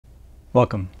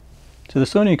Welcome. So the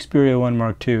Sony Xperia 1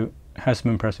 Mark II has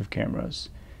some impressive cameras,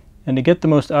 and to get the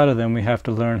most out of them we have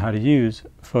to learn how to use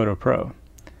Photo Pro.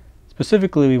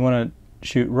 Specifically, we want to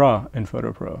shoot RAW in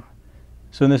Photo Pro.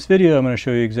 So in this video I'm going to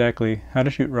show you exactly how to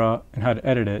shoot RAW and how to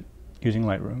edit it using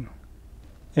Lightroom.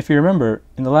 If you remember,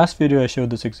 in the last video I showed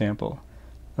this example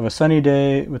of a sunny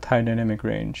day with high dynamic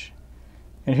range.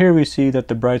 And here we see that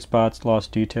the bright spots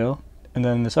lost detail, and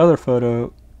then in this other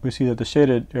photo we see that the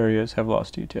shaded areas have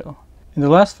lost detail. In the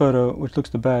last photo, which looks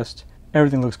the best,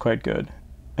 everything looks quite good.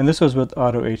 And this was with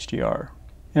Auto HDR.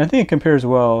 And I think it compares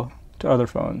well to other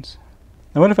phones.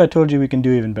 Now what if I told you we can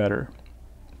do even better?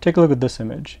 Take a look at this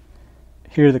image.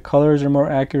 Here the colors are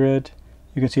more accurate,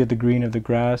 you can see that the green of the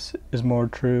grass is more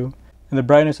true, and the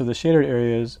brightness of the shaded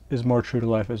areas is more true to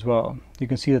life as well. You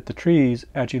can see that the trees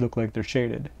actually look like they're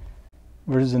shaded,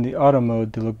 versus in the auto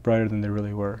mode they look brighter than they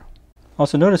really were.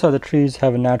 Also notice how the trees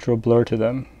have a natural blur to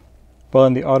them, while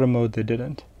in the auto mode they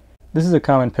didn't. This is a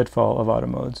common pitfall of auto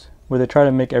modes, where they try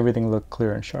to make everything look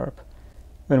clear and sharp.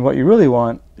 And what you really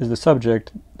want is the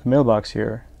subject, the mailbox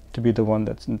here, to be the one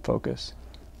that's in focus.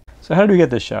 So how did we get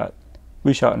this shot?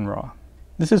 We shot in RAW.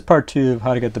 This is part 2 of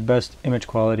how to get the best image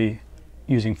quality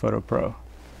using Photo Pro.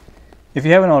 If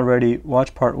you haven't already,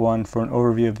 watch part 1 for an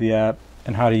overview of the app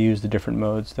and how to use the different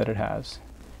modes that it has.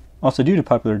 Also, due to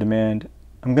popular demand,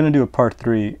 I'm going to do a part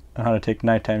 3 on how to take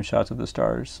nighttime shots of the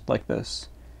stars, like this.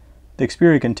 The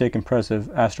Xperia can take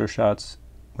impressive astro shots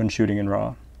when shooting in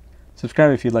RAW.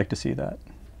 Subscribe if you'd like to see that.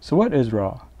 So what is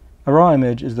RAW? A RAW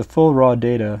image is the full raw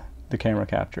data the camera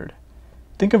captured.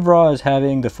 Think of RAW as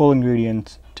having the full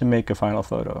ingredients to make a final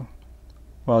photo,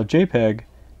 while JPEG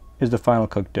is the final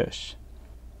cooked dish.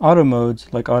 Auto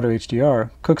modes, like Auto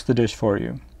HDR, cooks the dish for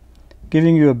you,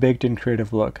 giving you a baked-in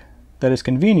creative look that is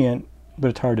convenient, but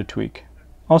it's hard to tweak.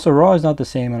 Also, RAW is not the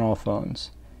same on all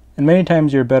phones, and many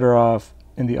times you're better off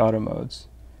in the auto modes.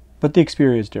 But the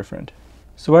Xperia is different.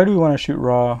 So why do we want to shoot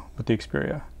RAW with the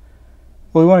Xperia?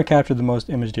 Well, we want to capture the most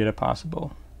image data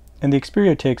possible. And the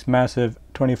Xperia takes massive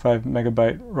 25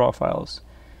 megabyte RAW files,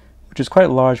 which is quite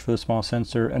large for the small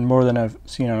sensor and more than I've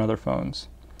seen on other phones.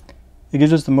 It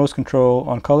gives us the most control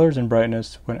on colors and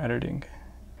brightness when editing,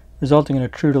 resulting in a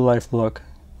true-to-life look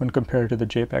when compared to the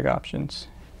JPEG options.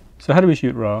 So how do we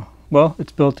shoot RAW? Well,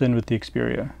 it's built in with the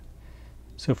Xperia.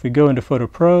 So if we go into Photo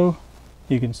Pro,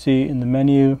 you can see in the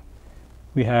menu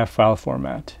we have file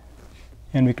format.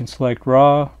 And we can select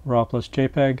RAW, RAW plus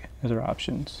JPEG as our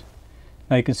options.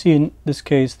 Now you can see in this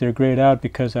case they're grayed out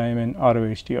because I am in Auto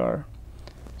HDR.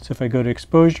 So if I go to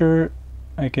exposure,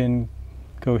 I can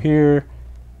go here,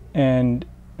 and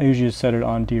I usually just set it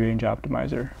on derange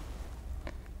optimizer.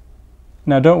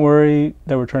 Now don't worry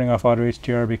that we're turning off Auto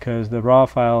HDR because the RAW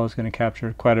file is going to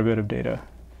capture quite a bit of data.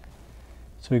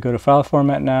 So we go to file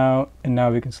format now, and now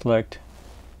we can select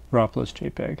RAW plus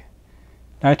JPEG.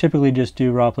 Now I typically just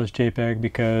do RAW plus JPEG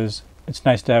because it's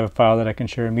nice to have a file that I can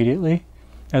share immediately,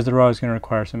 as the RAW is going to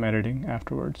require some editing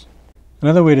afterwards.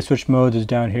 Another way to switch modes is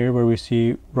down here where we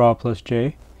see RAW plus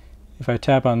J. If I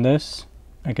tap on this,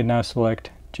 I can now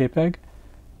select JPEG,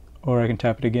 or I can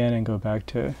tap it again and go back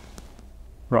to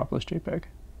RAW plus JPEG.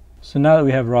 So now that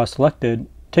we have RAW selected,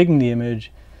 taking the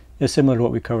image is similar to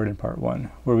what we covered in part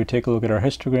 1, where we take a look at our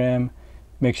histogram,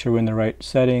 make sure we're in the right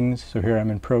settings. So here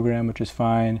I'm in program, which is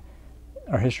fine.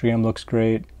 Our histogram looks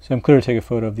great, so I'm clear to take a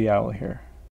photo of the owl here.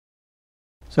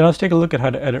 So now let's take a look at how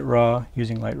to edit RAW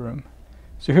using Lightroom.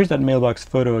 So here's that mailbox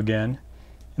photo again,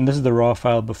 and this is the RAW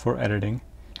file before editing.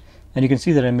 And you can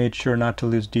see that I made sure not to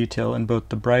lose detail in both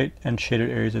the bright and shaded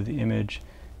areas of the image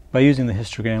by using the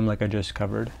histogram like I just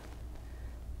covered.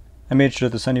 I made sure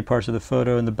that the sunny parts of the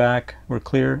photo in the back were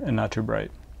clear and not too bright.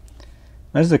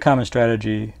 Now, this is a common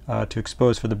strategy to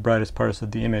expose for the brightest parts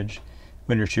of the image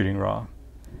when you're shooting RAW.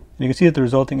 And you can see that the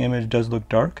resulting image does look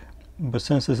dark, but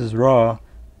since this is RAW,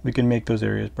 we can make those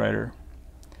areas brighter.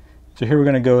 So here we're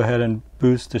going to go ahead and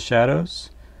boost the shadows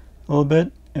a little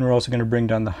bit, and we're also going to bring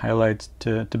down the highlights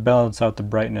to balance out the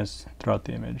brightness throughout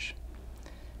the image.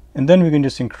 And then we can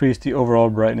just increase the overall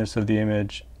brightness of the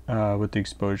image with the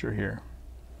exposure here.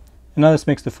 And now this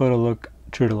makes the photo look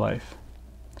true to life.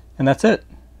 And that's it.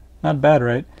 Not bad,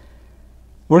 right?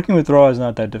 Working with RAW is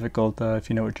not that difficult if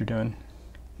you know what you're doing.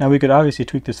 Now we could obviously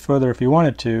tweak this further if you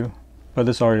wanted to, but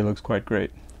this already looks quite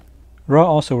great. RAW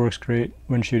also works great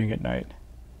when shooting at night.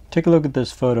 Take a look at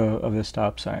this photo of this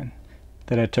stop sign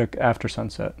that I took after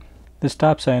sunset. This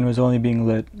stop sign was only being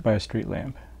lit by a street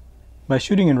lamp. By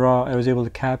shooting in RAW, I was able to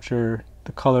capture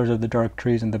the colors of the dark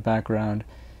trees in the background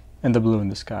and the blue in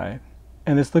the sky.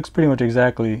 And this looks pretty much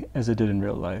exactly as it did in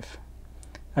real life.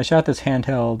 I shot this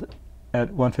handheld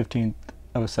at 1/15th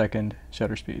of a second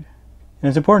shutter speed. And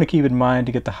it's important to keep in mind,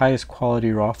 to get the highest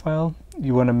quality RAW file,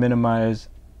 you want to minimize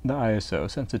the ISO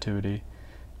sensitivity,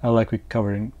 like we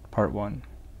covered in part 1.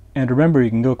 And remember,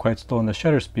 you can go quite slow in the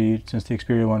shutter speed, since the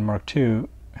Xperia 1 Mark II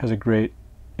has a great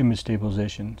image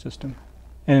stabilization system.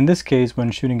 And in this case, when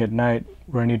shooting at night,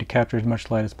 where I need to capture as much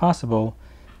light as possible,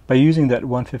 by using that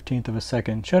 1/15 of a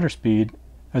second shutter speed,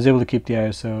 I was able to keep the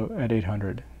ISO at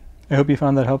 800. I hope you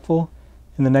found that helpful.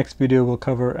 In the next video, we'll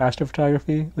cover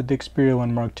astrophotography with the Xperia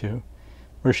 1 Mark II,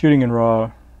 where shooting in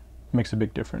RAW makes a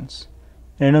big difference.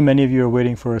 And I know many of you are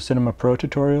waiting for a Cinema Pro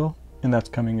tutorial, and that's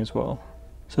coming as well.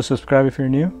 So subscribe if you're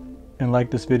new, and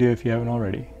like this video if you haven't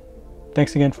already.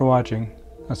 Thanks again for watching.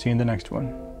 I'll see you in the next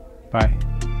one.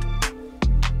 Bye.